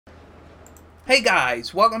Hey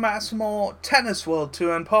guys, welcome back to some more Tennis World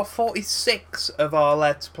Tour and part 46 of our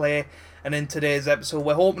Let's Play. And in today's episode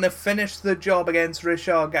we're hoping to finish the job against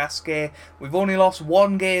Roger Gasquet. We've only lost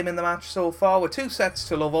one game in the match so far, with 2 sets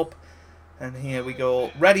to love up. And here we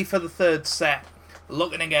go, ready for the third set.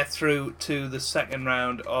 Looking to get through to the second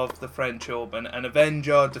round of the French Open and avenge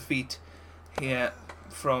our defeat here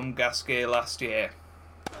from Gasquet last year.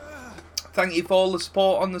 Thank you for all the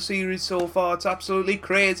support on the series so far. It's absolutely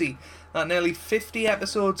crazy that nearly 50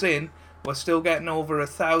 episodes in, we're still getting over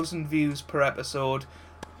 1,000 views per episode.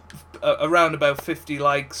 Around about 50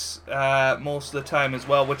 likes most of the time as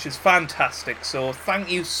well, which is fantastic. So thank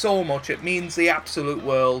you so much. It means the absolute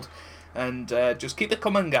world. And just keep it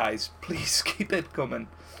coming, guys. Please keep it coming.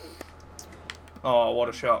 Oh, what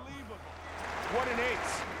a shot. What an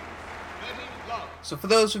ace. So for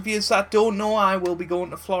those of you that don't know, I will be going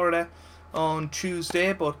to Florida on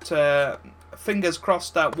Tuesday, but fingers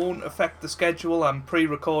crossed that won't affect the schedule. I'm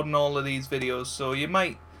pre-recording all of these videos, so you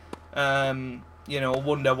might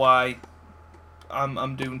wonder why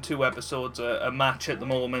I'm doing 2 episodes a match at the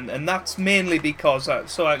moment, and that's mainly because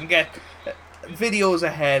so I can get videos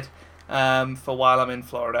ahead for while I'm in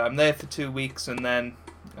Florida. I'm there for 2 weeks, and then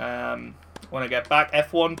when I get back,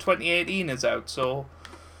 F1 2018 is out, so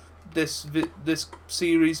this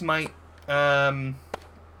series might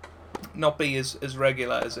not be as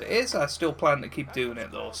regular as it is. I still plan to keep doing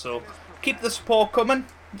it though, so keep the support coming,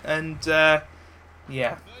 and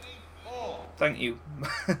yeah, thank you.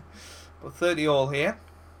 But 30 all here.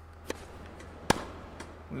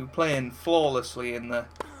 We were playing flawlessly in the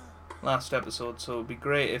last episode, so it would be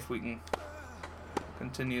great if we can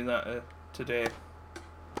continue that today.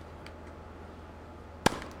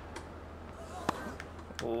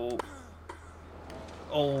 Oh,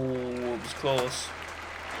 it was close.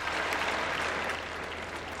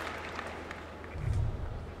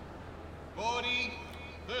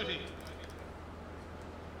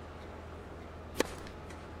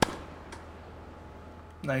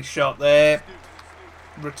 Nice shot there.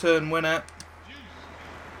 Return winner.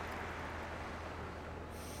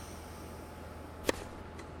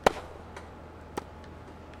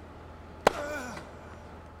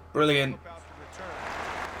 Brilliant.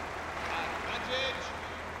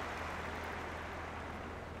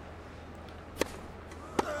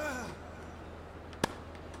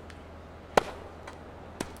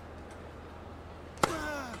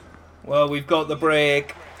 Well, we've got the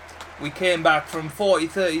break. We came back from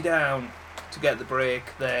 40-30 down to get the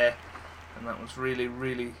break there, and that was really,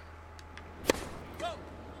 really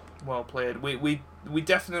well played. We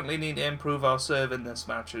definitely need to improve our serve in this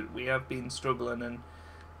match. We have been struggling, and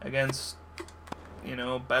against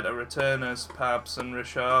better returners, Pabs and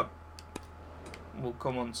Richard will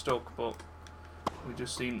come unstuck, but we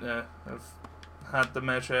just seem to have had the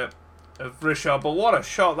measure of Richard. But what a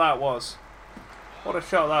shot that was! What a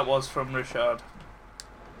shot that was from Richard.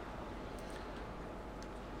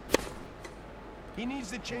 We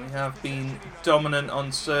have been dominant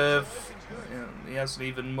on serve. He hasn't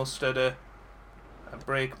even mustered a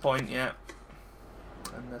break point yet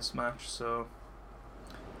in this match, so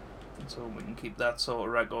let's hope we can keep that sort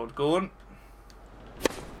of record going.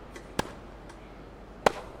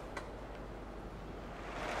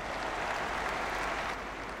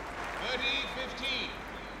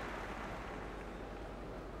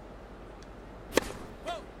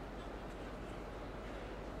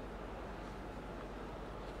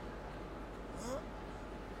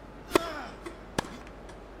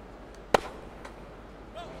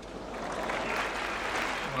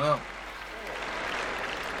 Well,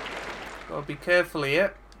 gotta be careful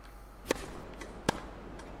here.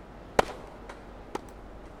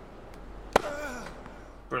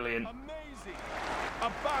 Brilliant. Amazing. A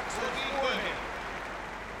boxer forehand.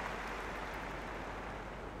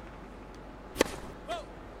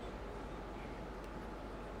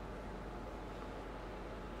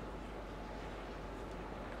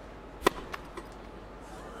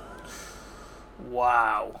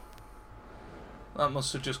 Wow. That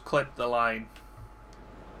must have just clipped the line.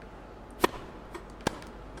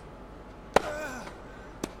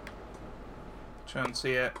 Chance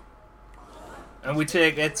here. And we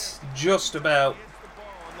take it just about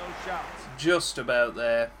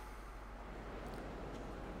there.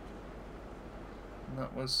 And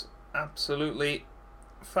that was absolutely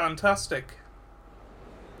fantastic.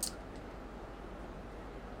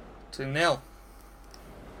 2-0.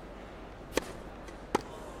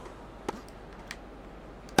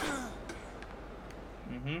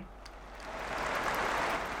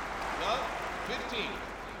 Love, 15.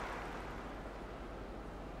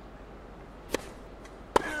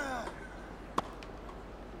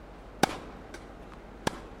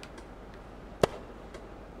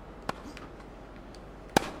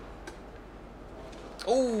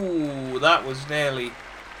 Oh, that was nearly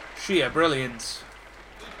sheer brilliance.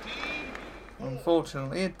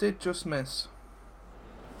 Unfortunately, it did just miss.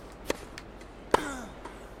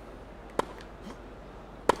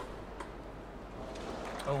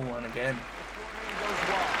 Oh, and again. Goes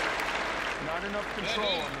wide. Not enough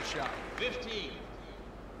control on the shot. 15. He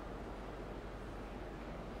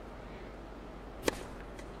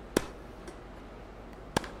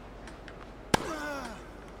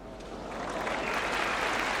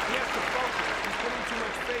has to focus. He's putting too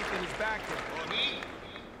much faith in his backhand.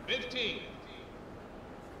 15.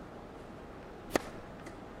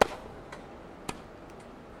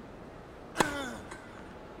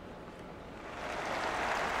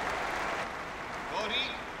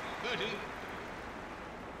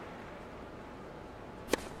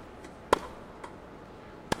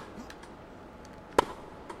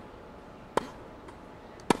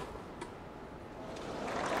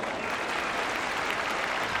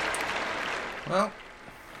 Well,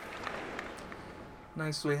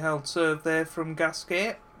 nicely held serve there from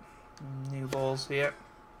GASQUET. New balls here.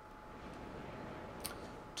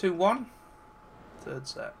 2-1. Third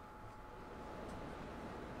set.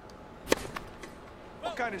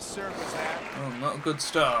 What kind of serve was that? Oh, not a good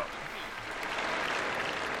start.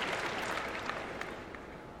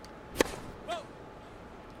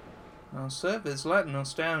 Our serve is letting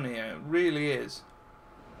us down here. It really is.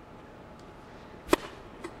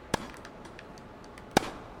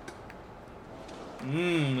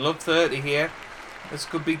 Love 30 here. This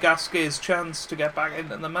could be GASQUET's chance to get back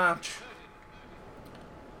into the match.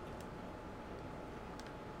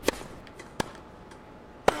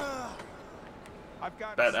 I've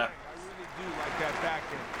got Better. to say, I really do like that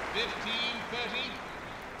backhand. 15, 30.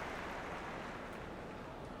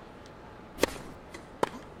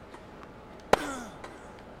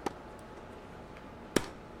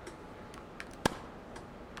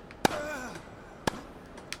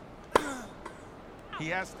 He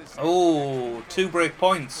has to say. Oh, 2 break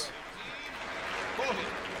points. 40.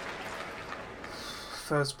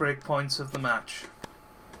 First break points of the match.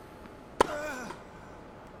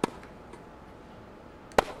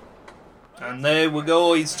 And there we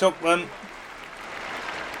go, he's took them.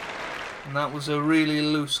 And that was a really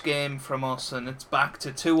loose game from us, and it's back to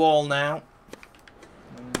 2-all now.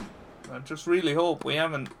 I just really hope we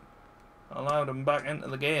haven't allowed him back into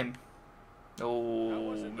the game.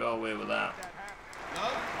 Oh, go away with that.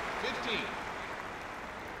 Love, 15.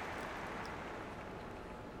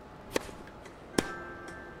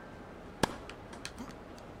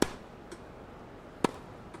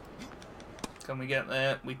 Can we get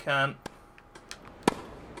there? We can.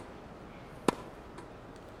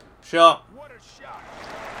 Shot. What a shot.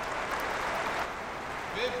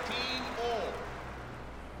 15 all.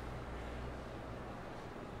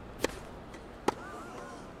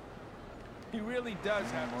 He really does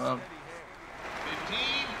have a Well. steady hand.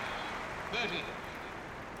 15, 30.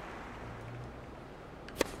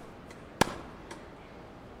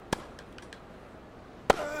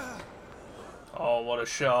 Oh, what a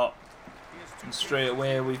shot. And straight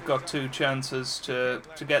away we've got 2 chances to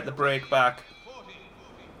get the break back.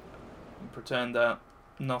 And pretend that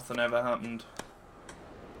nothing ever happened.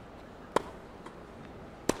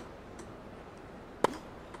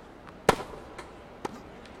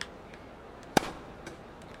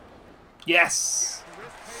 Yes! The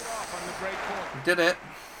risk paid off on the break point. We did it.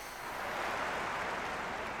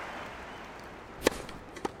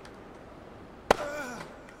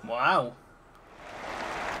 Wow.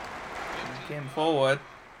 He came forward.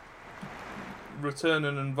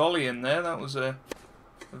 Returning and volleying there. That was a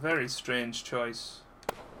very strange choice.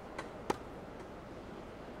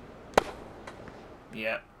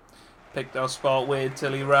 Yeah. Picked our spot, waited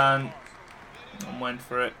till he ran, and went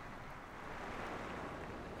for it.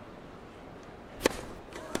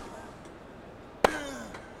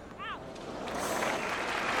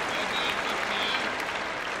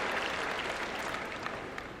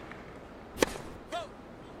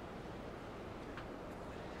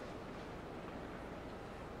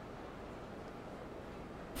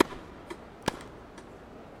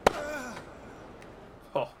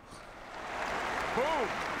 Oh, Boom!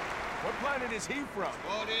 What planet is he from?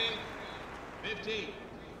 40, 15.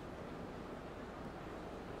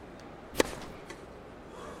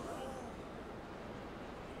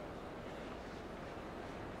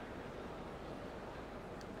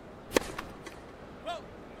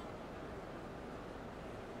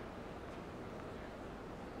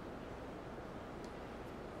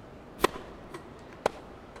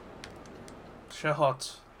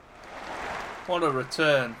 shot. What a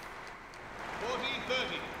return. 40,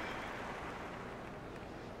 30.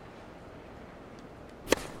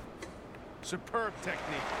 Superb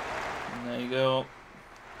technique. And there you go.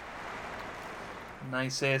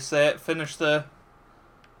 Nice ace there. Finish the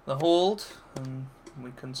hold, and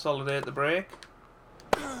we consolidate the break.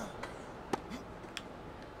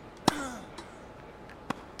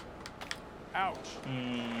 Ouch.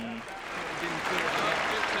 Didn't clear it.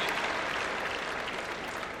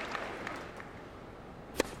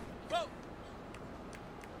 Whoa.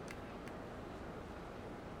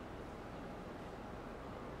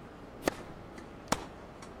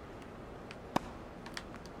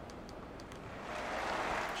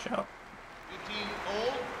 Shot. 15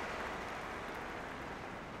 all.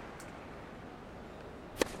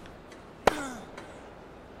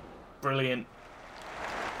 Brilliant.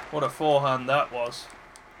 What a forehand that was.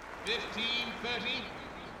 15-30.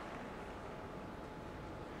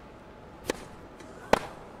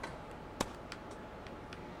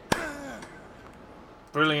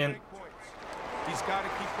 Brilliant. Break points. He's got to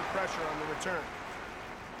keep the pressure on the return.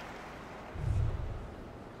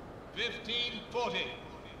 15-40.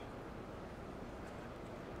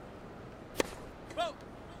 Whoa.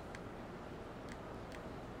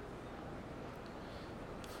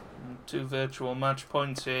 2 virtual match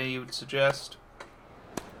points here, you would suggest.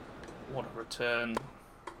 What a return.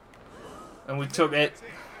 And we took it.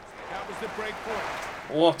 That was the break point.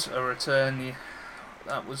 What a return.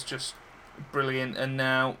 That was just brilliant. And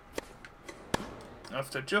now,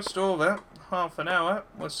 after just over half an hour,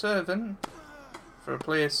 we're serving for a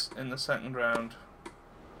place in the second round.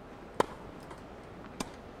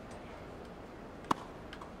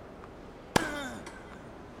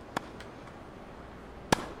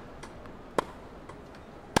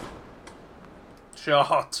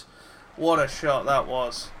 Shot. What a shot that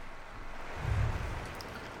was.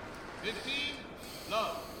 15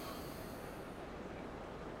 love.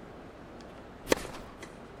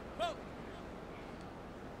 Whoa.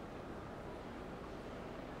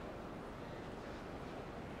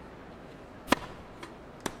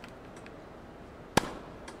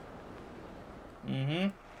 Mm-hmm.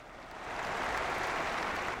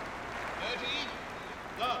 30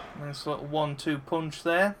 love. Nice little 1-2 punch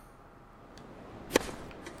there.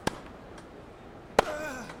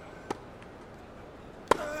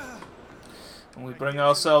 And we bring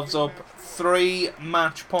ourselves up 3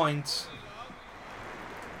 match points.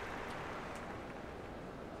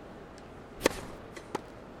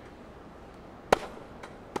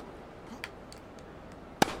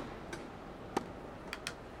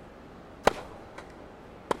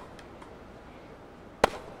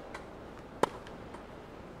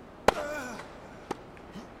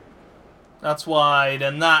 That's wide,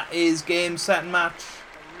 and that is game, set, and match.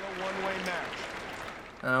 A real one-way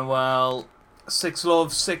match. Well, 6-love,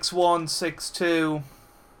 6-1, 6-2.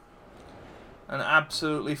 An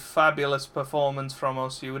absolutely fabulous performance from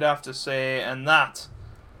us, you would have to say, and that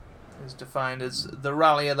is defined as the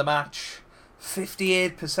rally of the match.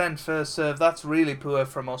 58% first serve, that's really poor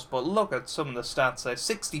from us, but look at some of the stats there.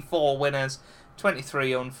 64 winners,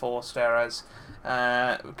 23 unforced errors.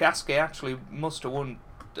 GASQUET actually must have won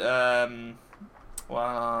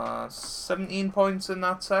 17 points in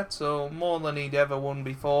that set, so more than he'd ever won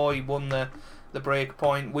before. He won the break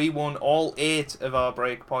point. We won all 8 of our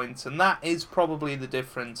break points, and that is probably the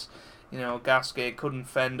difference. You know, GASQUET couldn't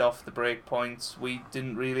fend off the break points. We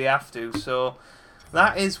didn't really have to, so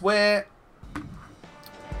that is where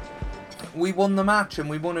we won the match, and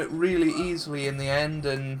we won it really easily in the end,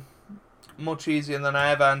 and much easier than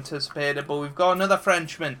I ever anticipated. But we've got another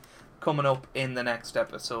Frenchman coming up in the next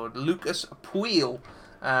episode, Lucas Pouille,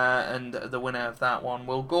 and the winner of that one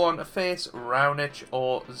will go on to face Raonic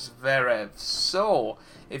or Zverev. So,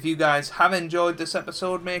 if you guys have enjoyed this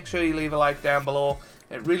episode, make sure you leave a like down below.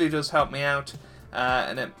 It really does help me out,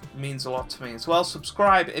 and it means a lot to me as well.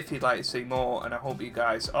 Subscribe if you'd like to see more, and I hope you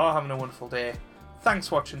guys are having a wonderful day. Thanks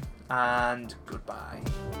for watching, and goodbye.